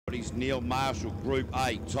He's Neil Marshall, Group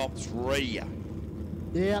A, top 3.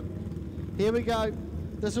 Yep, here we go.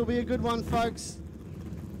 This will be a good one, folks.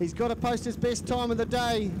 He's got to post his best time of the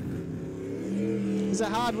day. He's a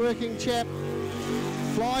hard-working chap.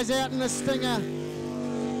 Flies out in a stinger.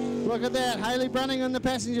 Look at that, Hayley Brunning in the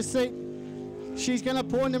passenger seat. She's going to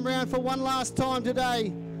point him round for one last time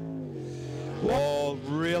today. Oh,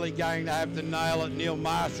 really going to have to nail it. Neil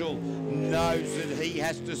Marshall knows that he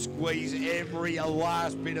has to squeeze every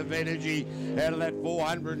last bit of energy out of that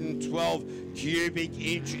 412 cubic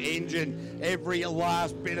inch engine. Every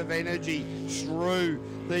last bit of energy through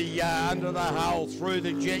the under the hull, through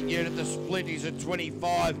the jet unit. The split is at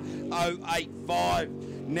 25.085.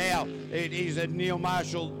 Now it is a Neil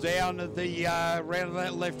Marshall down at the round of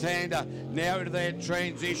that left-hander. Now into that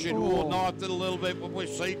transition. Oh, knifed it a little bit, but we've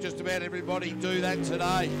seen just about everybody do that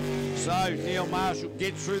today. So Neil Marshall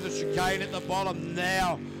gets through the chicane at the bottom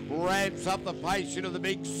now. Ramps up the pace into the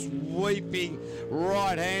big sweeping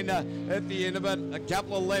right-hander at the end of it. A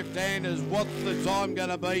couple of left-handers. What's the time going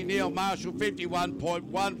to be? Neil Marshall,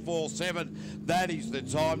 51.147. That is the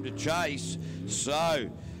time to chase. So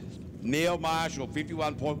Neil Marshall,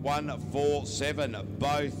 51.147.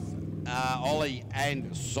 Both Ollie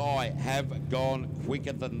and Cy have gone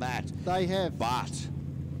quicker than that. They have. But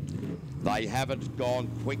they haven't gone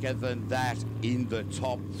quicker than that in the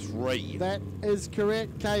top 3. That is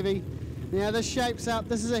correct, KV. Now this shapes up.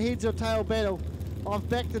 This is a heads or tail battle. I've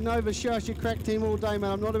backed the Nova Scotia crack team all day,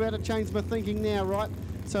 man. I'm not about to change my thinking now, right?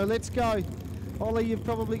 So let's go. Ollie, you've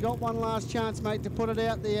probably got one last chance, mate, to put it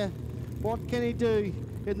out there. What can he do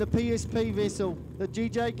in the PSP vessel, the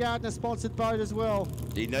GJ Gardner sponsored boat as well?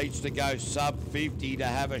 He needs to go sub 50 to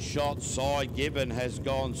have a shot. Cy Gibbon has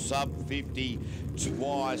gone sub 50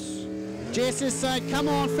 twice. Jess is saying, come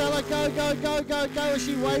on fella, go, go, go, go, go, as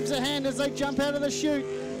she waves her hand as they jump out of the chute.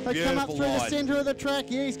 They come up through the centre of the track.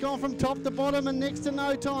 Yeah, he's gone from top to bottom in next to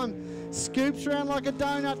no time. Scoops around like a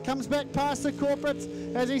donut, comes back past the corporates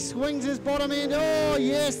as he swings his bottom end. Oh,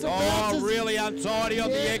 yes. Oh, really untidy on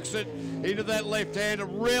the exit into that left-hander.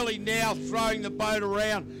 Really now throwing the boat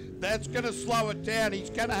around. That's going to slow it down. He's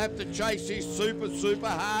going to have to chase this super, super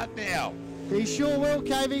hard now. He sure will,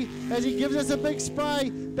 KV, as he gives us a big spray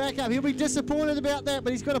back up. He'll be disappointed about that,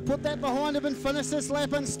 but he's got to put that behind him and finish this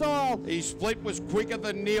lap in style. His split was quicker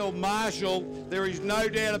than Neil Marshall. There is no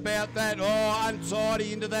doubt about that. Oh,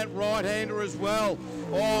 untidy into that right-hander as well.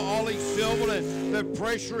 Oh, Ollie Silverton, the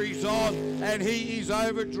pressure is on, and he is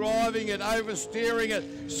overdriving it, oversteering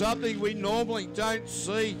it, something we normally don't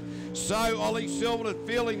see. So Ollie Silverton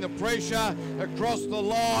feeling the pressure across the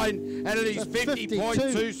line, and it is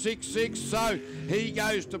 50.266, so he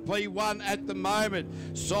goes to P1 at the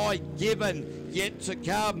moment. Cy Gibbon yet to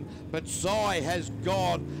come, but Cy has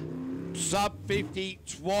gone sub 50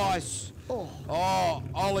 twice. Oh,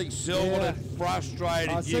 Ollie Silverton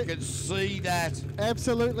frustrated. You can see that.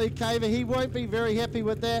 Absolutely, Caver. He won't be very happy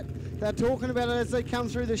with that. They're talking about it as they come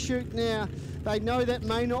through the chute now. They know that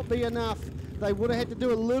may not be enough. They would have had to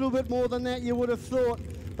do a little bit more than that, you would have thought.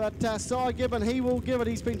 But Cy Gibbon, he will give it.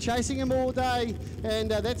 He's been chasing him all day,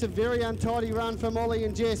 and that's a very untidy run from Ollie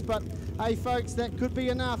and Jess. But, hey, folks, that could be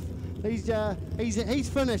enough. He's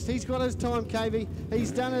finished. He's got his time, KV.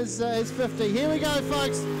 He's done his 50. Here we go,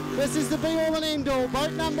 folks. This is the be-all and end-all.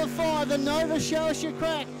 Boat number 5, the Nova Scotia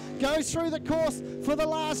Crack, goes through the course for the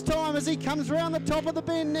last time as he comes around the top of the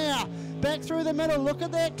bend now. Back through the middle. Look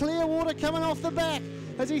at that clear water coming off the back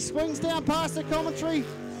as he swings down past the commentary.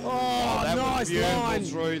 Oh, nice line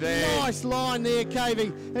through there. Nice line there,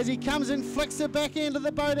 KV. As he comes and flicks the back end of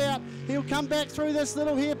the boat out, he'll come back through this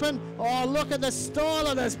little hairpin. Oh, look at the style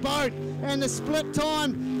of this boat and the split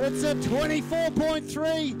time. It's a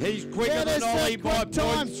 24.3. He's quicker than Ollie by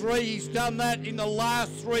 0.3. He's done that in the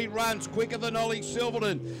last 3 runs, quicker than Ollie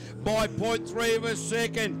Silverton by 0.3 of a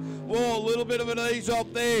second. Oh, a little bit of an ease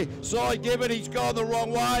off there. Cy Gibbon, he's gone the wrong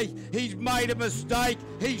way. He's made a mistake.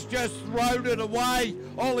 He's just thrown it away.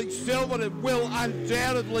 Ollie Silverton will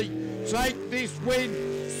undoubtedly take this win.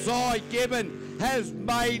 Cy Gibbon has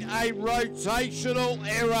made a rotational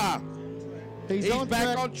error. He's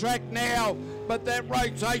back on track now, but that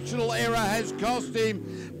rotational error has cost him.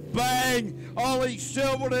 Bang! Ollie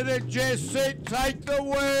Silverton and Jess said take the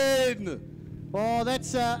win. Oh,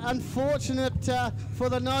 that's unfortunate for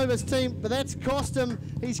the Novas team, but that's cost him.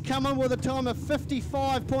 He's come in with a time of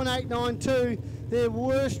 55.892, their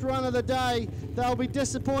worst run of the day. They'll be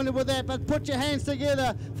disappointed with that, but put your hands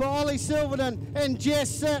together for Ollie Silverton and Jess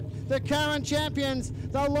Sitt, the current champions.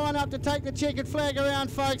 They'll line up to take the checkered flag around,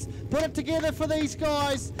 folks. Put it together for these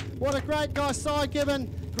guys. What a great guy, Cy Gibbon.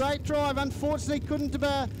 Great drive. Unfortunately, couldn't,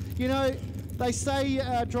 They say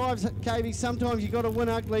drives, KV, sometimes you got to win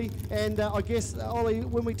ugly, and I guess, Ollie,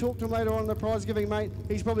 when we talk to him later on in the prize giving, mate,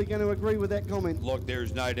 he's probably going to agree with that comment. Look, there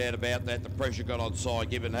is no doubt about that. The pressure got on Cy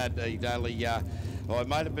Gibbon. He'd only, I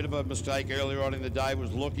made a bit of a mistake earlier on in the day,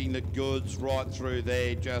 was looking the goods right through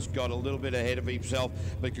there, just got a little bit ahead of himself.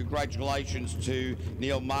 But congratulations to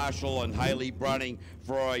Neil Marshall and Hayley Brunning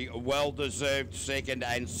for a well-deserved second,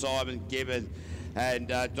 and Simon Gibbon and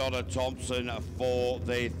Donna Thompson for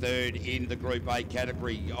their third in the Group A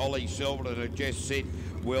category. Ollie Silverton and Jess Sitt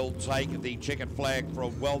will take the checkered flag for a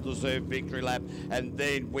well-deserved victory lap. And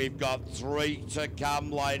then we've got 3 to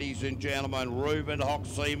come, ladies and gentlemen. Ruben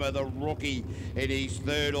Hoxima, the rookie, in his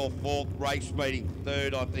 3rd or 4th race meeting.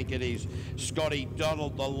 3rd, I think it is. Scotty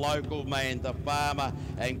Donald, the local man, the farmer,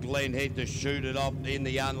 and Glenn Head to shoot it off in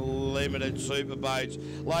the unlimited super boats.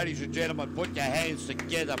 Ladies and gentlemen, put your hands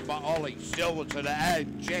together for Ollie Silverton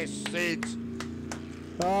and Jess Sitt.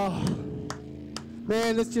 Oh,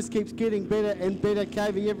 man, this just keeps getting better and better,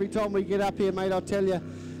 KV, every time we get up here, mate, I'll tell you.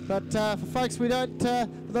 But for folks we don't, for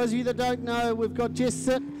those of you that don't know, we've got Jess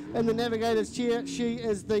Sitt in the navigator's chair. She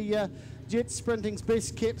is the jet sprinting's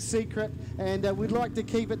best kept secret, and we'd like to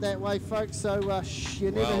keep it that way, folks, so you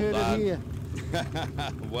never heard it here.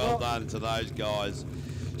 well done to those guys.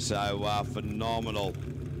 So phenomenal.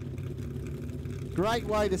 Great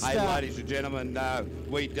way to start. Hey, ladies and gentlemen,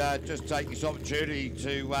 we'd just take this opportunity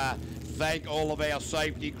to thank all of our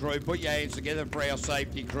safety crew. Put your hands together for our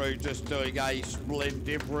safety crew, just doing a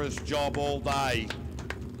splendiferous job all day.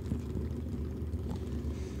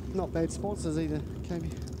 Not bad sponsors either,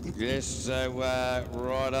 KV. Yes, so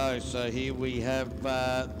righto, so here we have,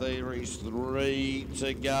 there is 3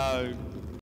 to go.